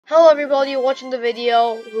Hello everybody watching the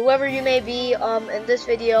video, whoever you may be. In this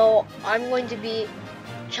video I'm going to be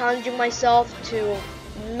challenging myself to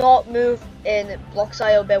not move in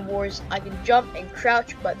Block.io Bedwars. I can jump and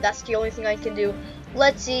crouch, but that's the only thing I can do.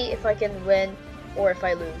 Let's see if I can win or if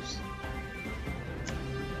I lose.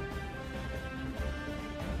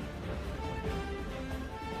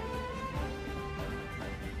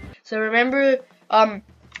 So remember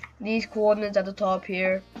these coordinates at the top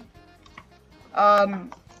here.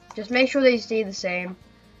 Just make sure they stay the same.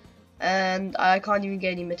 And I can't even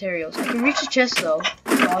get any materials. I can reach the chest though.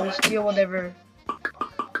 So I'll just steal whatever.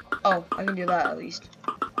 Oh, I can do that at least.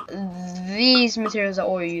 These materials are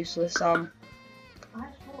all useless.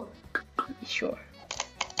 Sure.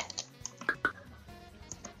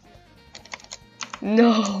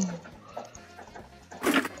 No.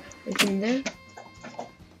 It's in there.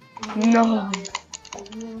 No.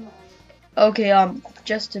 Okay,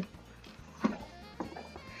 just to.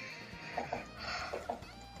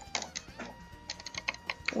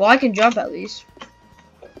 Well, I can jump at least.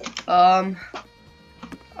 I'll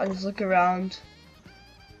just look around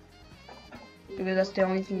because that's the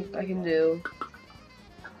only thing I can do.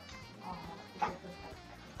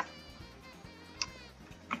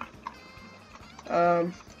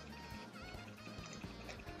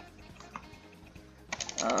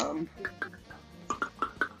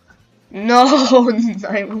 No,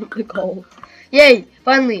 I want the gold. Yay!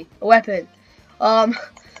 Finally, a weapon.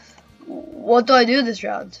 What do I do this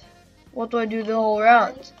round? What do I do the whole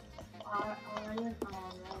round?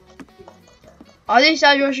 Are they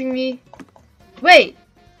side rushing me? Wait!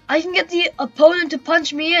 I can get the opponent to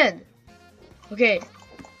punch me in! Okay,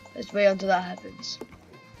 let's wait until that happens.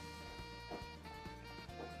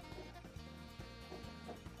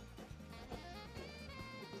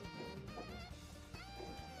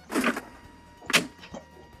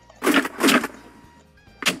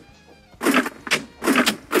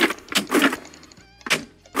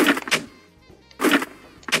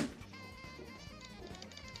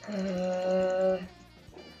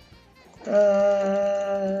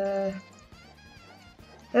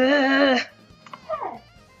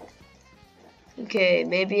 Okay,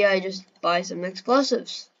 maybe I just buy some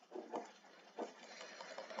explosives.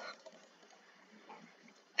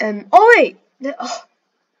 Oh wait!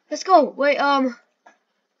 Let's go! Wait,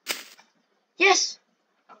 Yes!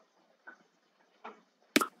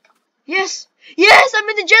 Yes! Yes! I'm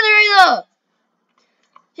in the generator!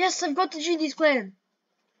 Yes, I've got the Genius plan.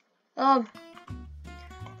 I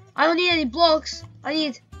don't need any blocks. I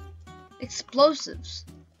need explosives.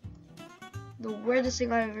 The weirdest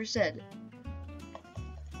thing I've ever said.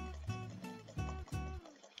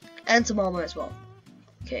 And some armor as well.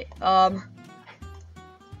 Okay, oh,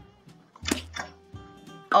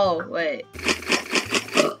 wait.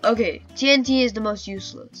 Okay, TNT is the most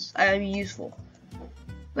useless. I mean, useful.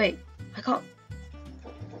 Wait, I can't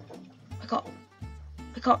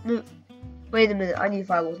move. Wait a minute, I need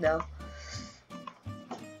fireballs now.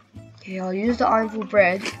 Okay, I'll use the ironful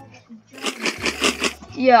bread.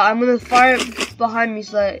 Yeah, I'm gonna fire it behind me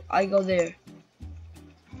so that I go there.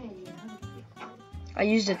 I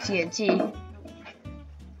used the TNT.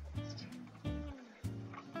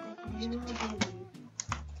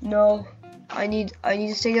 No, I need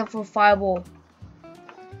to stay up for a fireball.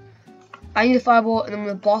 I need a fireball, and I'm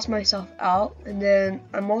gonna blast myself out, and then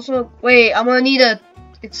I'm gonna need a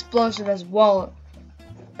explosive as well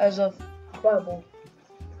as a fireball.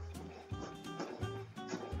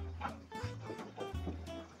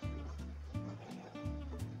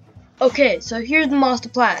 Okay, so here's the master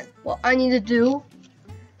plan. What I need to do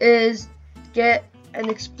is get an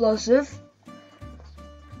explosive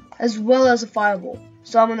as well as a fireball.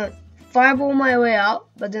 So I'm gonna fireball my way out,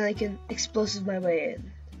 but then I can explosive my way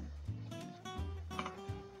in.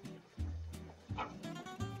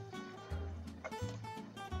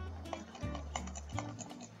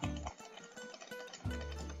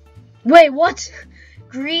 Wait, what?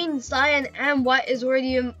 Green, cyan, and white is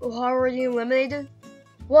already eliminated?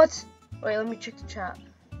 What? Wait, let me check the chat.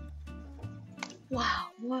 Wow,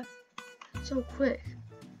 what? So quick.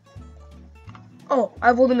 Oh, I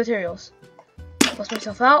have all the materials. Bust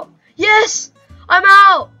myself out. Yes! I'm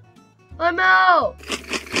out! I'm out!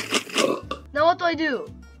 Now what do I do?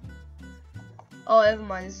 Oh, never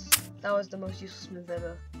mind. That was the most useless move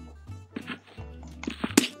ever.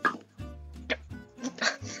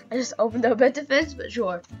 I just opened up a defense, but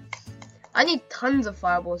sure. I need tons of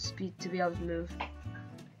fireball speed to be able to move.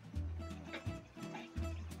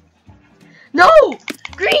 No!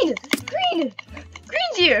 Green! Green!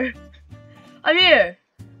 Green's here! I'm here!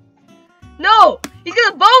 No! He's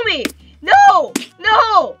gonna bow me! No!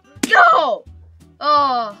 No! No!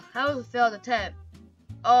 Oh, that was a failed attempt.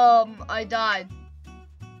 I died.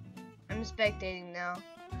 I'm spectating now.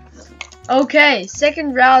 Okay,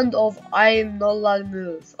 second round of I am not allowed to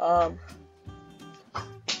move.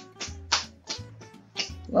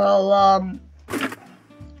 Well,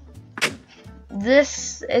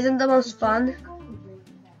 this isn't the most fun.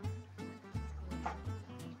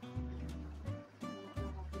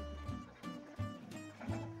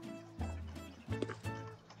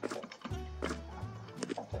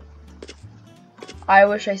 I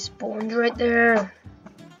wish I spawned right there.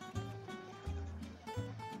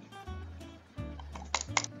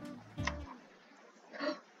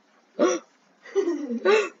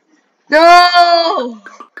 No!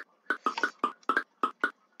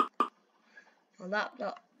 Oh, that.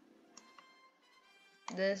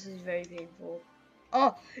 This is very painful.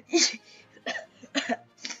 Oh!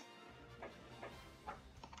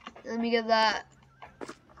 Let me get that.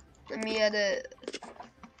 Let me get it.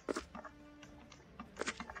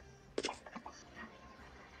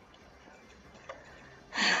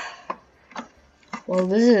 Well,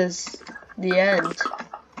 this is the end.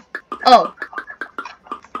 Oh!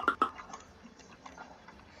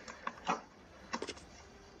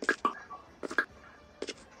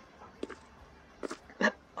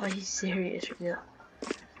 Are you serious right now?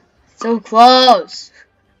 So close!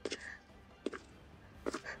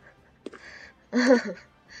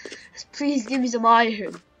 Please give me some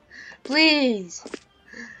iron. Please!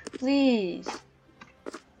 Please!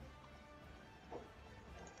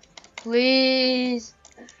 Please!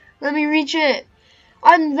 Let me reach it!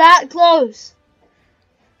 I'm that close!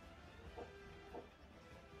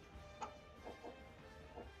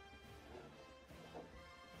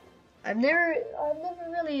 I've never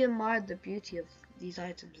really admired the beauty of these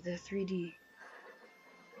items. They're 3D.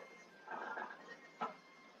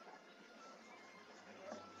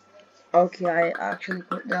 Okay, I actually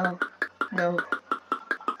put down. No.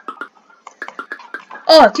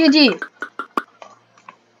 Oh, TNT!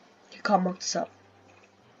 You can't mock this up.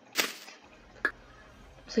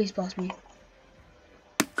 Please boss me.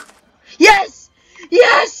 Yes!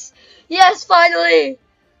 Yes! Yes, finally!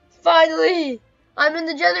 Finally! I'm in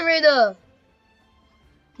the generator!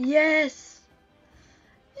 Yes!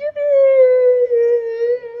 Yippee!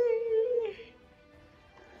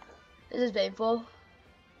 This is painful.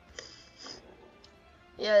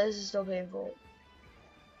 Yeah, this is so painful.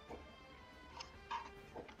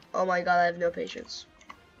 Oh my god, I have no patience.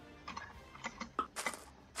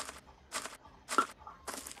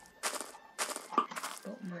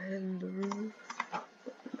 Put my head in the roof.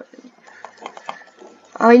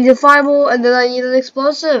 I need a fireball and then I need an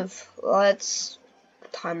explosive. Let's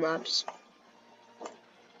time lapse.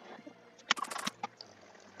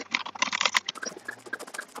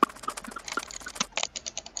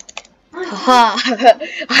 Haha!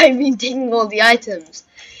 I've been taking all the items.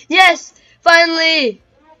 Yes! Finally!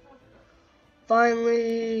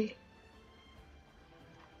 Finally!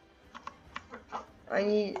 I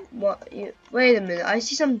need what? Wait a minute. I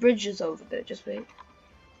see some bridges over there. Just wait.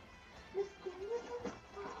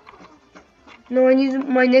 No, I need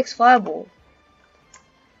my next fireball.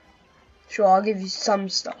 Sure, I'll give you some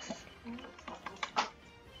stuff.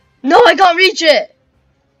 No, I can't reach it!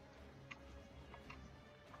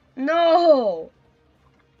 No!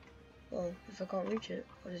 Well, if I can't reach it,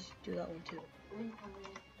 I'll just do that one too.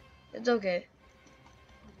 It's okay.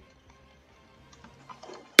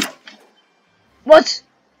 What?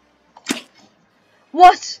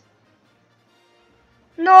 What?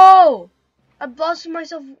 No! I blasted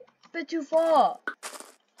myself a bit too far.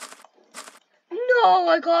 No,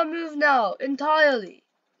 I can't move now entirely.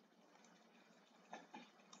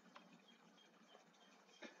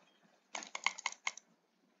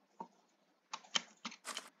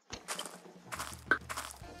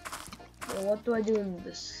 Well, what do I do in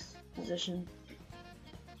this position?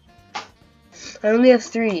 I only have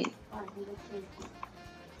 3.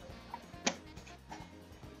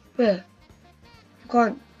 Where? You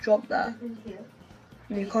can't drop that.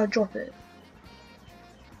 You can't drop it.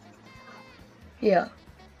 Yeah.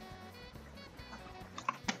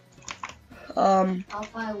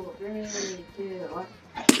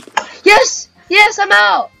 Yes! Yes, I'm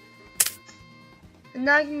out! And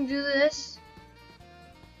now I can do this.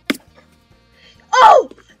 Oh!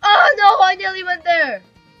 Oh no, I nearly went there!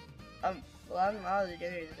 Well, I'm out of the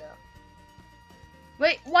generator now.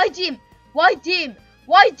 Wait, white team! White team!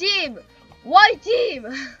 White team! White team!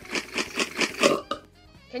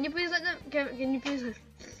 Can you please let them? Can you please?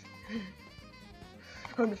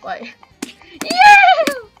 On the fight.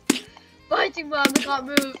 Yeah! Fighting mom, I can't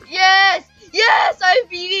move. Yes! Yes! I'm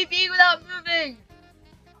PvP without moving.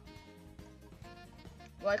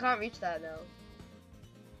 Well, I can't reach that now.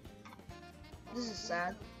 This is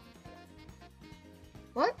sad.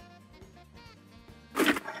 What?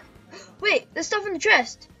 Wait, there's stuff in the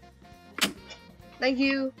chest. Thank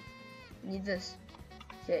you. I need this.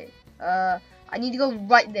 Okay. I need to go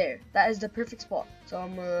right there. That is the perfect spot. So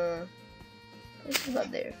I'm this is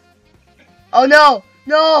up there. Oh no!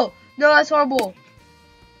 No! No, that's horrible.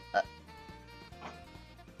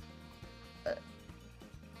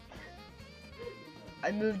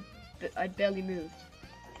 I moved. I barely moved.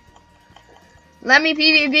 Let me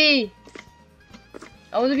PvP.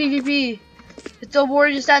 I want to PvP. It's a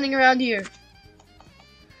warrior just standing around here.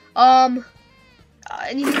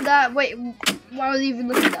 Anything that? Wait, why was I even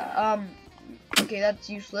looking at that? Okay, that's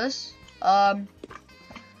useless. The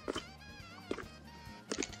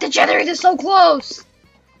generator's so close.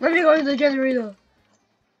 Let me go to the generator.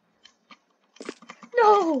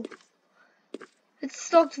 No, it's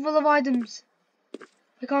stocked full of items.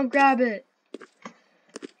 I can't grab it.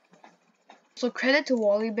 So credit to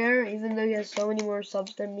Wally Bear, even though he has so many more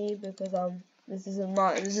subs than me, because this isn't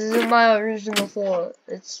my original thought.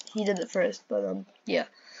 He did it first, but yeah.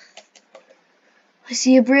 I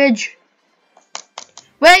see a bridge.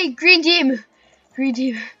 Wait, green team. Green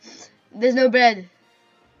team. There's no bread.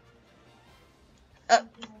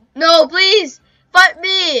 No, please fight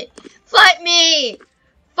me. Fight me.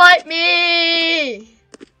 Fight me.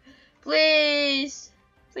 Please.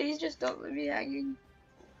 Please just don't leave me hanging.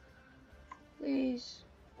 Please.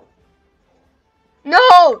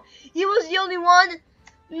 No! He was the only one?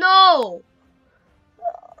 No!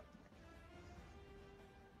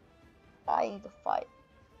 I need to fight.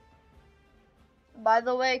 By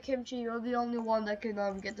the way, Kimchi, you're the only one that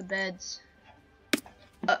can get the beds.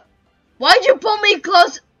 Why'd you pull me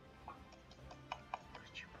close?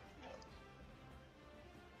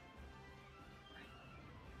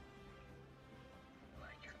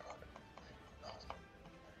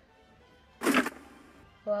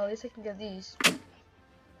 Well, at least I can get these.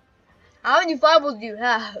 How many fireballs do you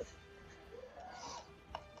have?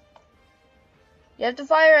 You have to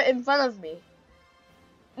fire it in front of me.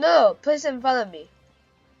 No, place it in front of me.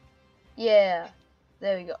 Yeah.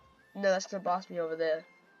 There we go. No, that's gonna boss me over there.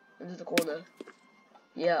 Into the corner.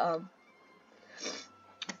 Yeah,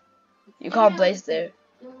 you can't place there.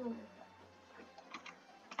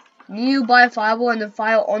 You buy a fireball and then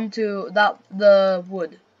fire onto the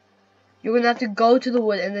wood. You're gonna have to go to the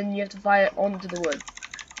wood and then you have to fire it onto the wood.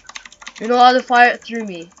 You're not allowed to fire it through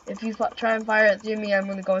me. If you try and fire it through me, I'm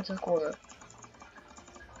gonna go into the corner.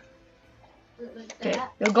 Okay,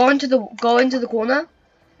 you'll go into the corner,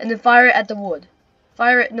 and then fire it at the wood.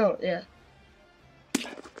 Fire it. No, yeah.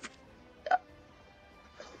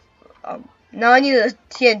 Now I need a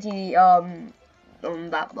TNT. On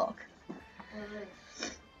that block.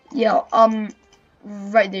 Yeah.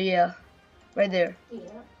 Right there. Yeah. Right there.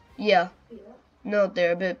 Yeah. No,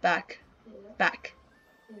 there, a bit back. Back.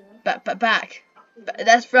 Back.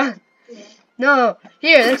 That's front. No,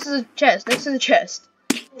 here, next to the chest. Next to the chest.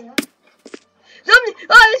 Somebody!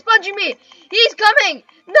 Oh, he's punching me! He's coming!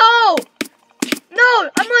 No! No!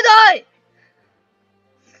 I'm gonna die!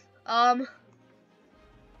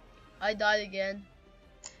 I died again.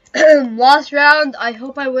 Last round. I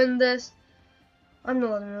hope I win this. I'm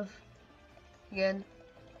not enough. Again.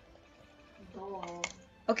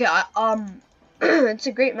 Okay, it's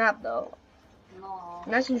a great map though. No.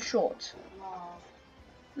 Nice and short.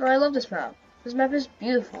 No, I love this map. This map is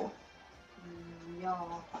beautiful.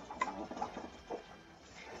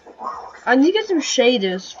 I need to get some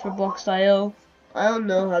shaders for Blox.io. I don't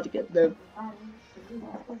know how to get them.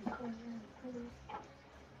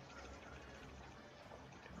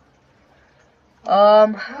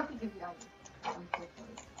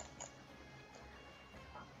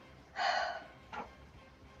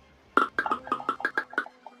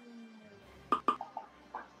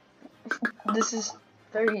 This is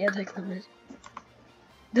very anticlimactic.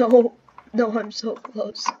 No, I'm so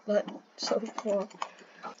close, but so far.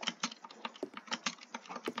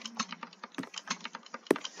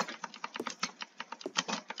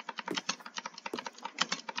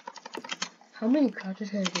 How many crouches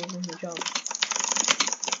can I do when you jump?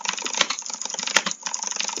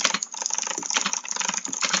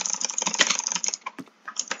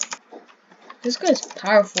 This guy's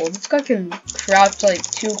powerful. This guy can crouch like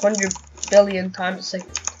 200 billion times a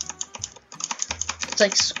second. It's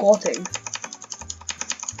like squatting.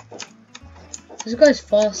 This guy's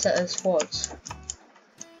fast at his squats.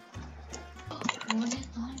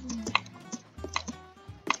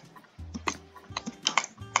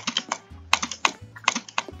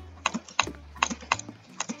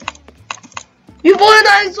 You bought an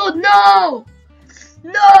iron sword! No!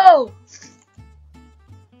 No!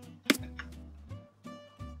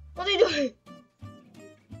 What are you doing?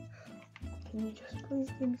 Can you just please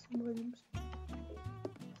give me some items?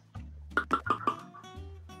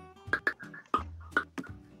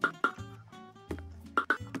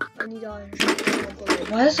 I need iron.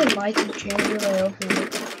 Why does the light change when I open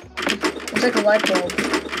it? It's like a light bulb.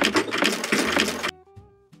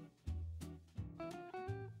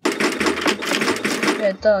 Yeah,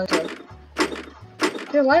 it does.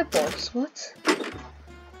 They're light bulbs. What?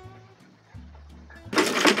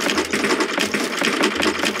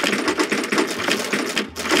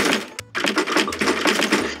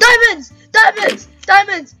 Diamonds! Diamonds!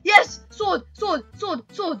 Diamonds! Yes! Sword! Sword! Sword!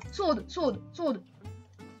 Sword! Sword! Sword! Sword!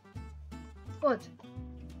 What?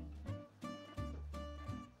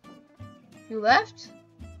 You left?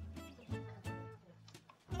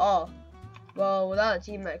 Oh. Well, without a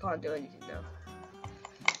teammate, I can't do anything now.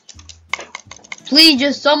 Please,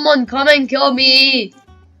 just someone come and kill me!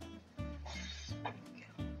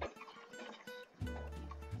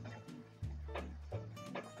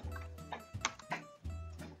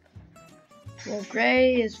 Well,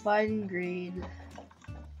 gray is fighting green.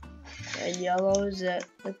 And yellow is at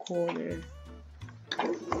the corner.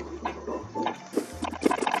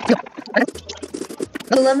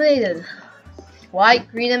 Eliminated.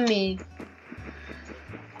 White, green, and me.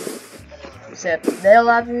 Except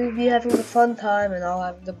they'll be having the fun time and I'll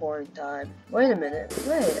have the boring time. Wait a minute.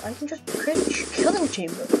 Wait, I can just create a killing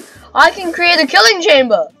chamber. I can create a killing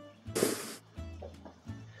chamber!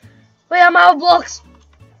 Wait, I'm out of blocks!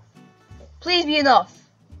 Please be enough.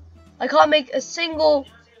 I can't make a single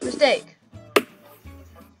mistake.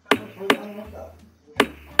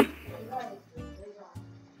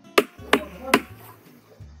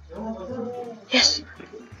 Yes!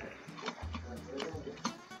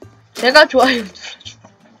 제가 좋아요.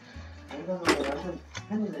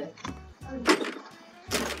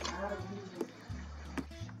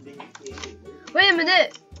 Wait a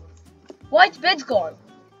minute! White's bed's gone.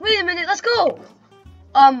 Wait a minute, let's go!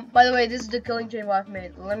 By the way, this is the killing chamber I've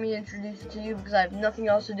made. Let me introduce it to you because I have nothing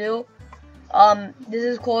else to do. This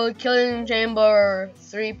is called Killing Chamber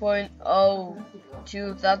 3.0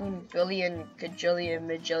 2000 billion gajillion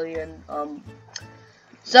majillion.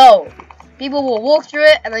 So people will walk through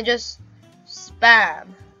it and I just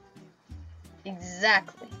spam.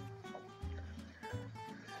 Exactly.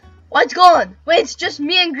 White's gone! Wait, it's just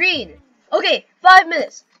me and green. Okay, 5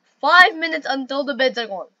 minutes. 5 minutes until the beds are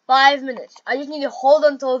gone. 5 minutes. I just need to hold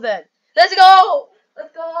until then. Let's go!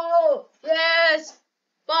 Let's go! Yes!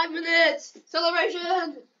 5 minutes!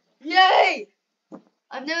 Celebration! Yay!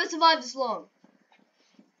 I've never survived this long.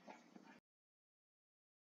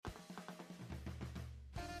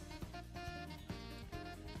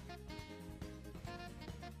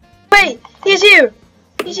 Wait! He's here!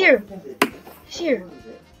 He's here! He's here!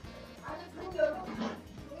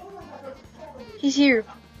 He's here.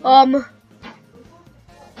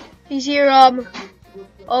 He's here,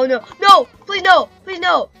 oh no. No! Please no! Please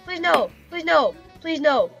no! Please no! Please no! Please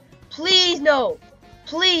no! Please no!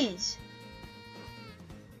 Please!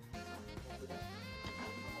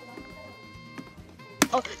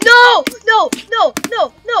 Oh no! No! No!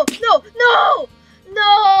 No! No! No! No!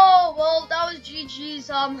 No! Well, that was GG's,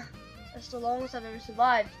 that's the longest I've ever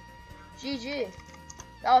survived. GG.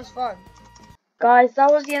 That was fun. Guys,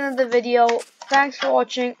 that was the end of the video. Thanks for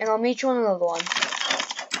watching, and I'll meet you on another one.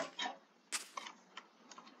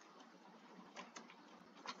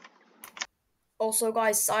 Also,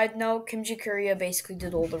 guys, side note, Kimchi Korea basically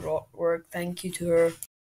did all the work. Thank you to her.